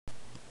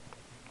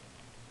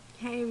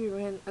Hey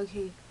everyone,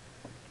 okay,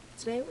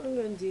 today what I'm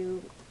going to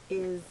do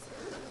is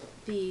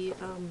the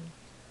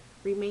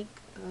remake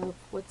of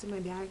What's in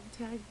My Bag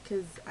Tag,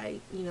 because I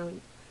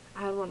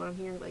had one on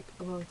here like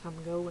a long time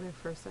ago when I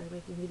first started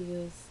making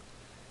videos,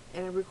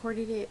 and I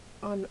recorded it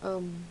on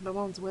my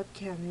mom's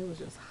webcam and it was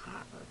just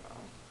hot, girl.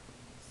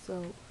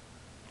 So,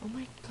 oh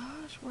my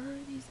gosh, where are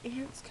these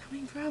ants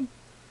coming from?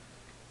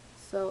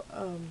 So,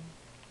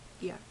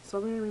 yeah, so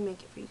I'm going to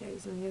remake it for you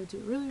guys, and I'm going to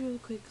do it really, really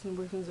quick because my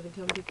boyfriend's going to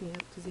come pick me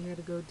up because he had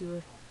to go do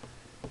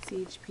a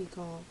CHP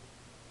call.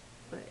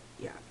 But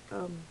yeah,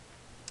 you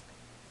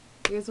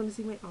guys want to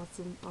see my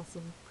awesome,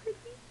 pretty,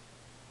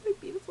 my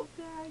beautiful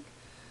bag?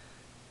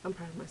 I'm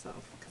proud of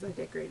myself because I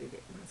decorated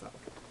it myself.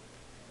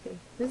 Okay,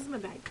 this is my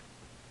bag.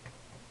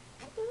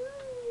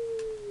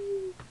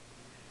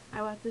 I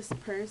bought this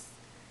purse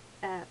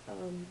at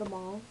the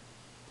mall,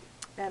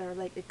 at our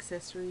like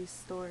accessories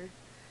store,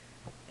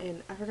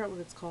 and I forgot what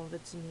it's called.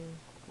 It's new,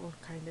 or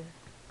kinda,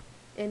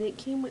 and it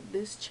came with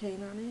this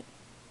chain on it.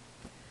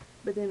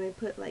 But then I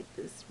put like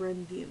this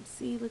Run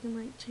DMC looking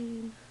like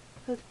chain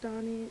hooked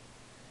on it,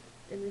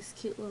 and this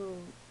cute little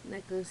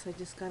necklace I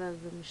just got out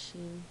of the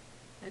machine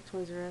at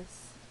Toys R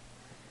Us,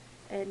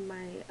 and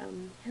my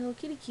Hello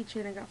Kitty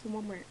keychain I got from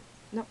Walmart,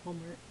 not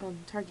Walmart,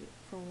 Target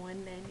for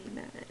 $1.99,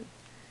 and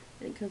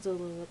it comes with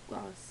a little lip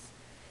gloss,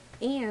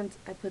 and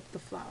I put the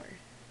flower.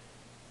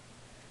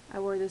 I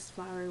wore this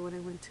flower when I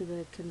went to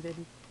the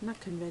not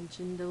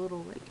convention, the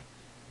little like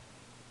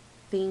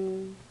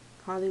thing,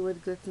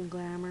 Hollywood Glitz and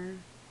Glamour,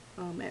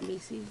 at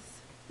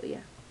Macy's. But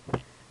yeah,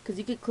 because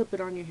you could clip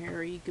it on your hair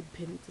or you could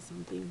pin it to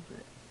something.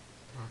 But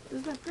this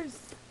is my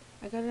purse.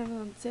 I got it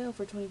on sale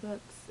for 20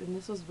 bucks, and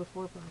this was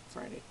before Black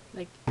Friday,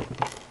 like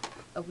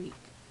a week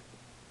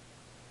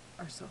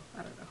or so.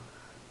 I don't know,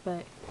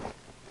 but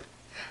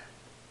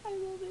I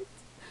love it.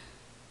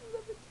 I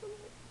love it so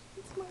much.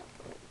 It's my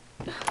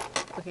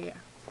okay. Yeah,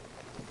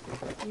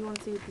 you want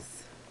to see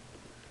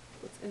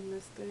what's in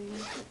this thing?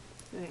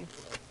 Okay.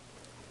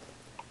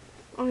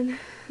 On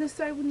this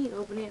side, when you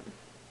open it,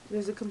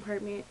 there's a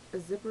compartment, a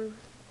zipper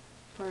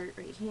part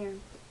right here,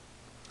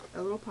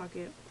 a little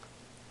pocket,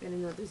 and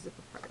another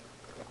zipper part.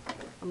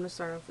 I'm going to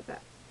start off with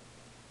that.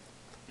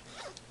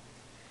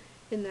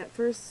 In that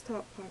first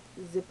top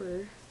pocket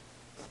zipper,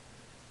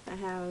 I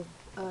have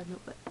a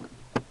notebook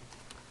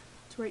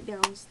to write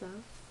down stuff,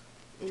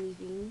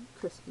 anything,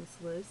 Christmas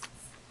lists,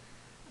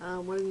 what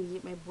I'm going to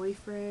get my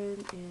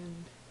boyfriend,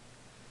 and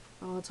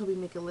I'll Toby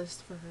make a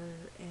list for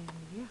her, and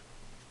yeah,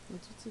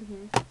 that's what's in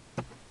here.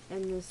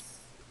 And this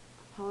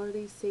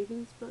holiday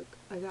savings book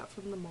I got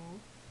from the mall.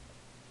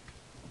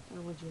 I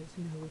don't want you guys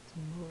to know it's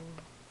mall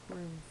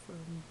where I'm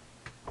from.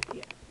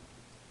 Yeah.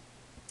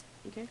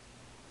 Okay.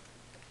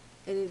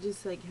 And it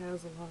just like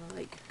has a lot of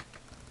like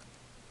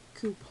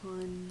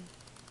coupon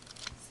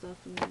stuff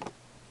in there.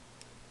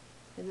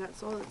 And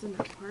that's all that's in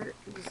that part.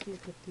 I'm just gonna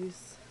put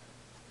this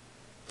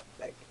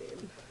back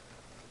in.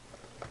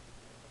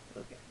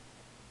 Okay.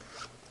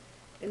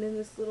 And in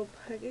this little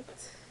pocket,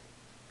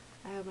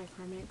 I have my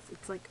Carmex.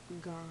 It's like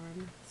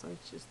gone, so I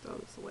just throw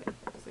this away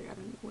because I got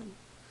a new one.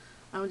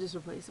 I would just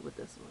replace it with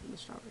this one, the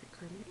strawberry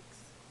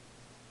Carmex.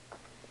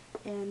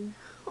 And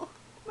oh,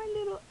 my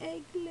little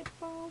egg lip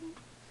balm.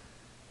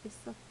 It's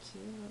so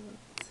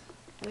cute.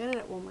 I got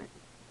it at Walmart.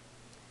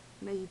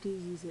 Now you do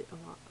use it a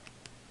lot.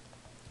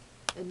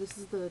 And this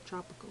is the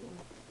tropical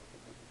one.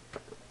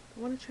 I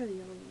want to try the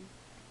yellow one.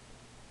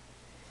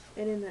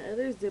 And in the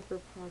other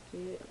zipper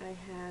pocket, I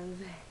have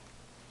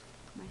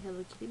my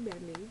Hello Kitty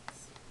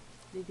band-aids.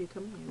 They do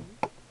come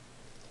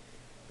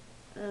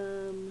here.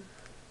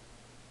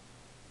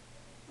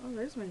 Oh,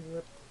 there's my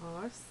lip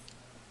gloss.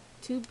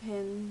 2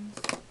 pens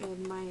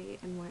and my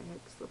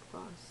NYX lip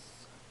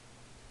gloss.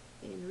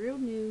 In Real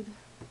Nude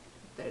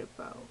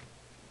 34.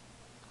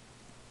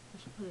 I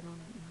should put it on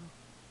right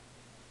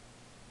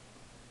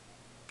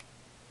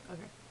now.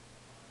 Okay.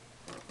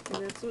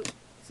 And that's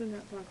what's in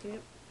that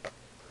pocket.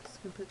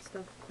 Just gonna put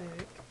stuff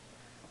back.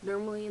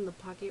 Normally in the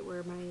pocket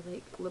where my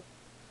like lip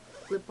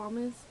balm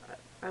is,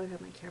 I would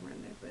have my camera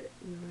in there, but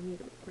you know, I need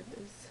to record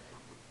this.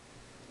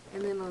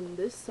 And then on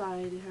this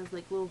side, it has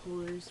like little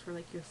holders for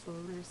like your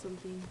phone or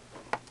something.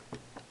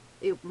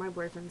 My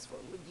boyfriend's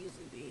phone would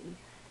usually be in.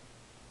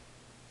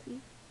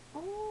 See?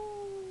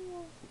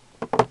 Oh!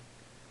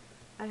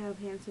 I have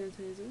hand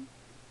sanitizer.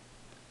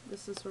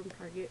 This is from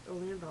Target,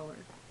 only $1.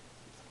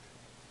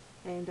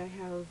 And I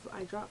have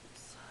eye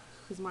drops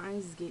because my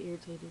eyes get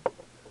irritated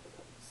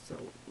so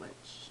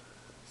much,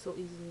 so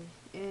easily.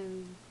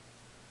 And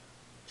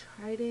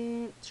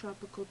Trident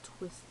Tropical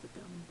Twist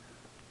Gum.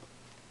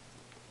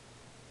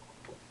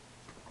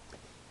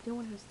 Don't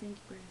want to have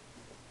stinky breath.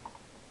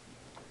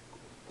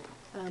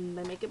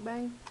 My makeup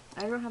bag.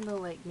 I don't have no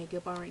like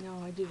makeup on right now.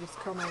 I do just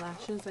curl my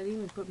lashes. I didn't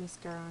even put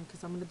mascara on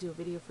because I'm gonna do a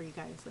video for you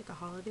guys, like a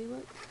holiday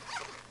look.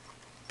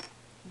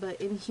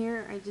 But in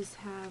here, I just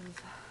have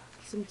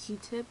some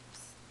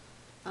Q-tips.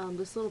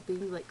 This little thing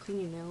to like clean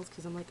your nails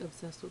because I'm like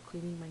obsessed with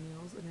cleaning my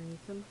nails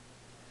underneath them.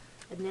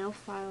 A nail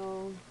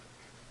file.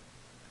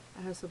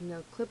 I have some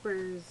nail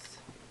clippers,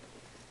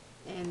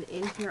 and And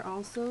in here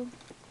also,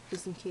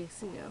 just in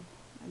case, you know,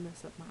 I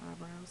mess up my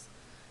eyebrows,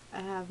 I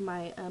have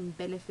my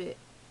Benefit,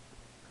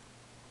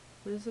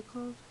 what is it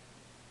called?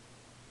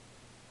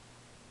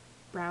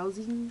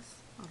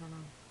 Browsings? I don't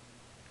know.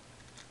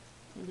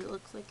 And it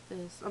looks like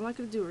this. I'm not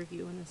going to do a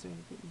review on this or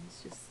anything.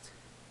 It's just,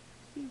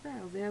 you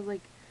browse. It has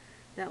like,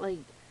 that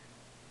like,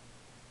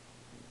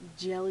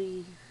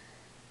 jelly,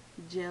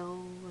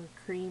 gel or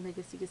cream, I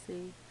guess you could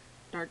say,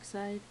 dark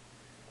side.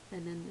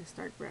 And then this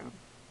dark brown.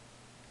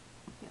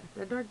 Yeah,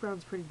 the dark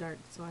brown's pretty dark,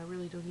 so I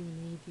really don't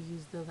even need to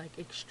use the like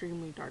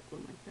extremely dark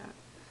one like that.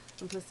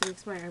 And plus it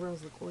makes my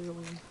eyebrows look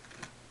oily.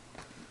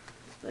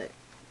 But,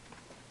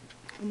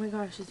 oh my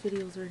gosh, this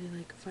video is already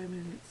like 5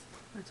 minutes.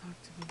 I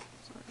talked to me,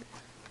 sorry.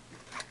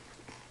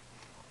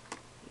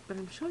 But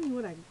I'm showing you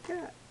what I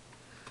got.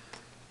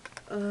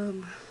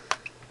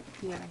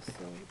 Yeah,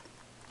 so,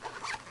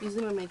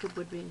 usually my makeup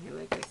would be in here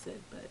like I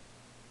said, but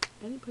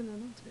I didn't put it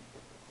on today.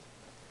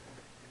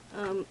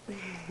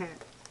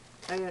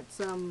 I got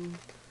some,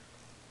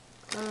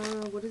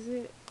 what is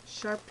it?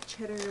 Sharp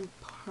cheddar and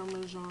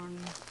Parmesan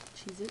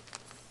Cheez-Its.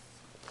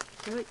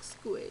 They're like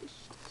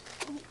squished.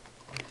 Oh,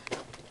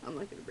 I'm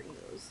not gonna bring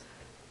those.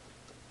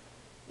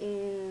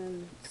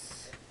 And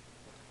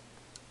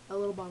a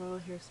little bottle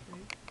of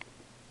hairspray.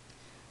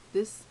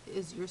 This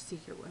is your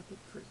secret weapon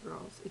for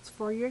girls. It's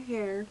for your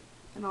hair,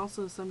 and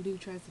also if some dude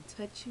tries to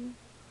touch you,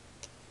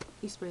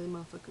 you spray the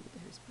motherfucker with the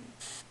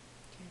hairspray.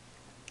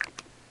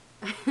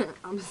 Okay.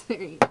 I'm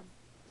serious.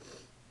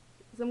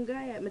 Some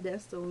guy at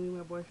Modesto, when me and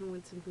my boyfriend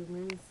went to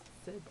Improvement,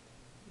 said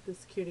the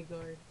security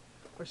guard,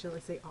 or shall I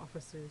say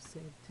officer,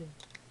 said to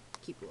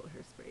keep a little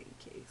hairspray in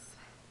case.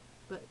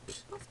 But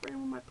I'll spray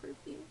him with my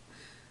perfume.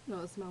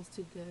 No, it smells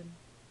too good.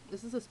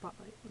 This is a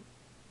Spotlight one.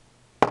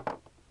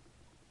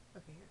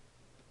 Okay,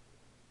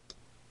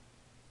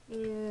 here.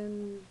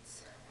 And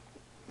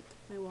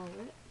my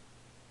wallet.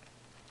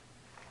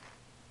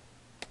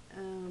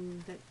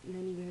 That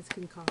none of you guys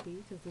can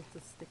copy because it's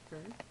a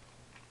sticker.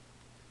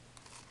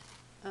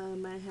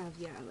 I have,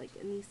 yeah, like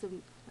a niece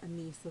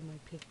of my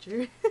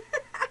picture.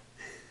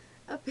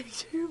 A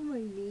picture of my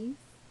niece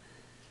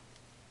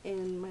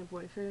and my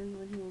boyfriend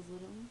when he was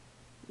little.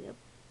 Yep,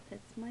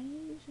 that's my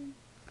Asian.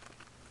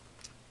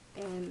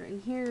 And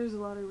in here there's a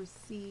lot of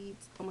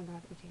receipts. Oh my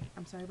god, okay,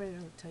 I'm sorry if I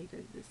don't tell you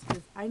guys this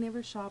because I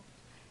never shopped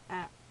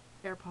at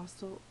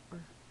Aeropostale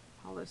or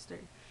Hollister.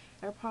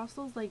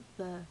 Aeropostale's like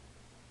the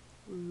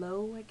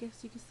low, I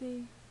guess you could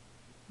say,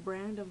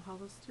 brand of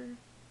Hollister.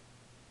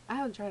 I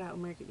haven't tried out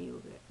American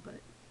Eagle yet,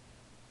 but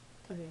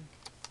okay.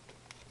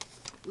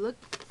 Look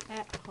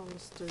at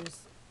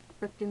Hollister's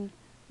frickin'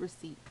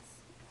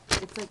 receipts.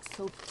 It's like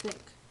so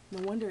thick.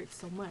 No wonder it's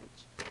so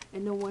much.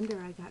 And no wonder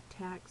I got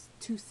taxed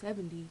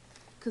 $270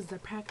 because I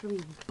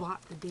practically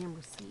bought the damn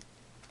receipt.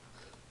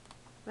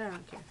 But I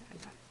don't care. I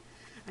got it.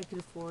 I could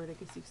afford, I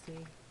guess you could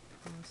say.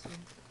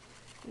 Awesome.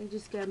 I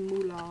just got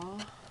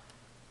moolah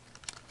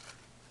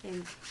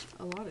and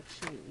a lot of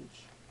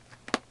change.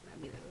 I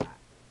mean a lot.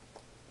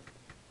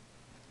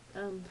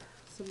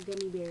 Some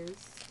gummy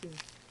bears, cause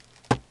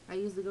I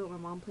usually go to my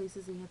mom's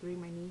places and you have to bring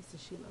my niece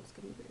and she loves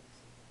gummy bears.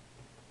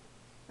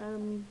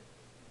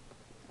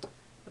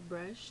 A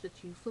brush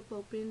that you flip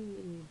open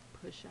and you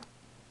push out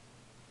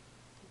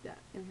like that,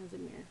 and it has a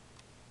mirror.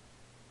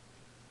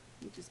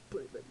 You just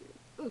put it right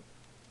there. Oh,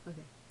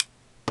 okay.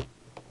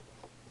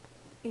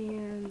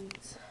 And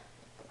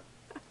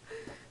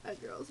a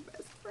girl's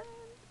best friend.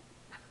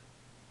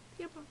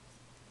 Tampons.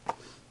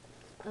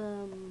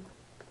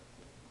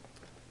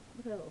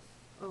 What else?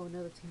 Oh,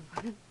 another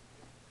tampon.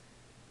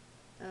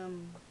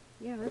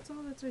 Yeah, that's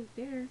all that's right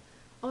there.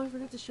 Oh, I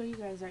forgot to show you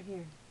guys right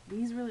here.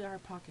 These really are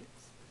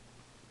pockets,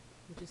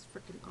 which is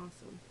freaking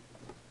awesome.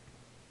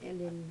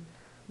 And in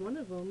one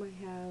of them, I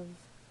have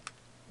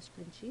a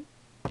scrunchie,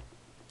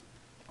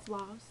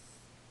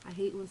 floss. I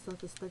hate when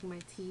stuff is stuck in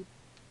my teeth.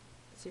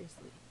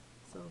 Seriously.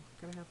 So,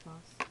 gotta have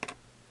floss.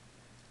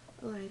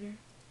 A lighter.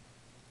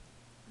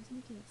 Why's it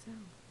making that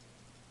sound?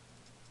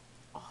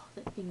 Oh,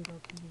 that thing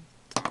broke in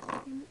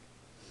here.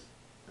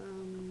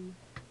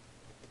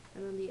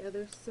 And on the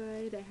other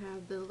side, I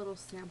have the little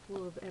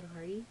sample of Ed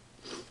Hardy.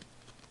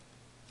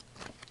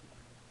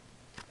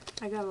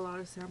 I got a lot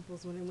of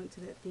samples when I went to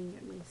that thing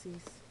at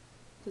Macy's.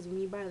 Because when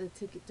you buy the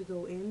ticket to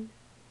go in,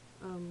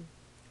 I'm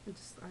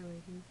just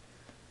eyelasting,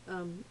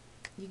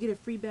 you get a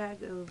free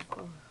bag of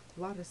a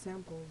lot of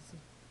samples.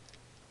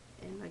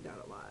 And I got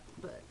a lot.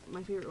 But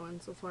my favorite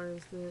one so far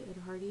is the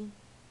Ed Hardy.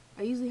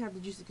 I usually have the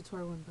Juicy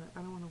Couture one, but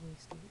I don't want to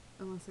waste it.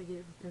 Unless I get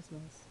it for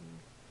Christmas. So.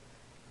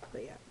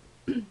 But yeah.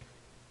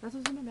 That's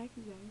what's in my bag,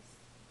 you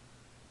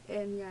guys.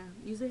 And yeah,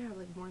 usually I have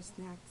like more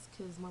snacks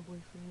because my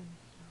boyfriend,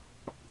 you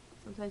know,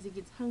 sometimes he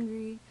gets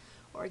hungry,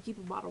 or I keep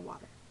a bottle of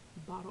water.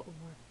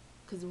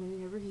 Because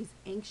whenever he's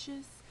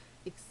anxious,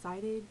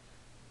 excited,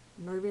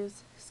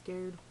 nervous,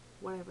 scared,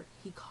 whatever,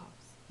 he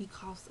coughs. He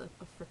coughs up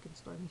a freaking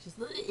storm. He's just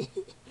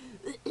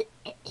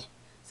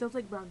sounds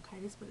like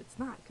bronchitis, but it's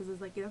not, because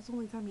it's like that's the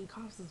only time he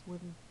coughs is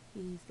when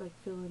he's like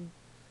feeling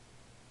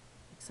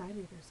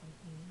excited or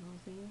something. You know what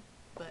I'm saying?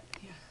 But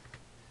yeah.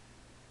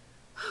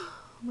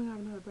 Oh my god,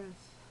 I'm out of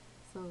breath.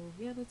 So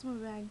yeah, that's my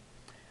bag.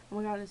 Oh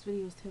my god, this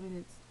video is 10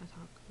 minutes. I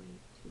talk way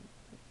too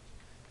much.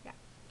 Yeah.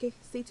 Okay,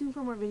 stay tuned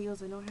for more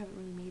videos. I know I haven't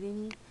really made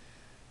any,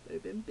 but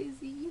I've been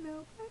busy, you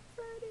know. Black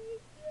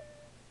Friday. Yeah.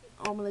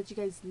 Oh, I'm gonna let you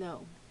guys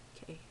know.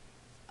 Okay.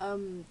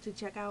 To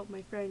check out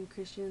my friend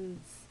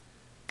Christian's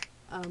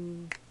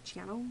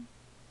channel.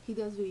 He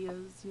does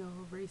videos, you know,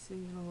 of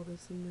racing and all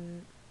this and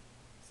that.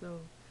 So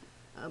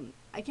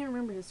I can't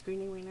remember his screen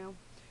name right now,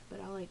 but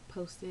I'll like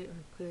post it or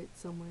put it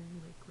somewhere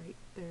like right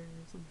there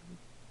or something.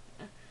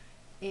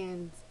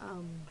 And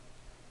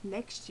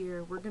next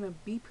year we're gonna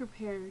be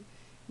prepared.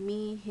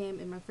 Me, him,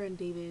 and my friend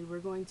David. We're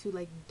going to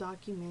like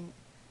document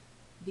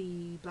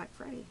the Black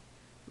Friday.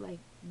 Like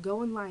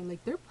go in line.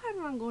 Like they're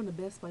planning on going to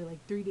Best Buy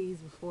like 3 days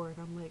before, and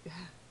I'm like,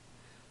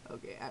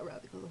 okay, I'd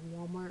rather go to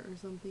Walmart or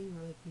something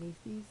or like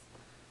Macy's.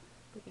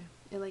 But yeah,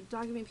 and like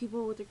document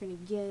people what they're gonna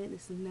get,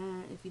 this and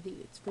that. If you think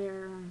it's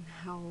fair, and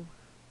how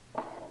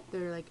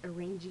they're like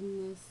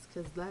arranging this,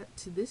 because that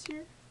to this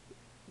year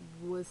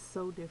was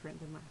so different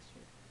than last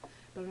year.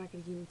 But I'm not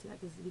gonna get into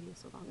that because the video is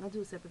so long. I'll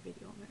do a separate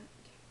video on that.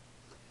 Okay.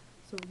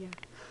 So yeah,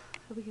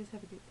 hope you guys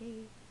have a good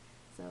day.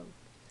 So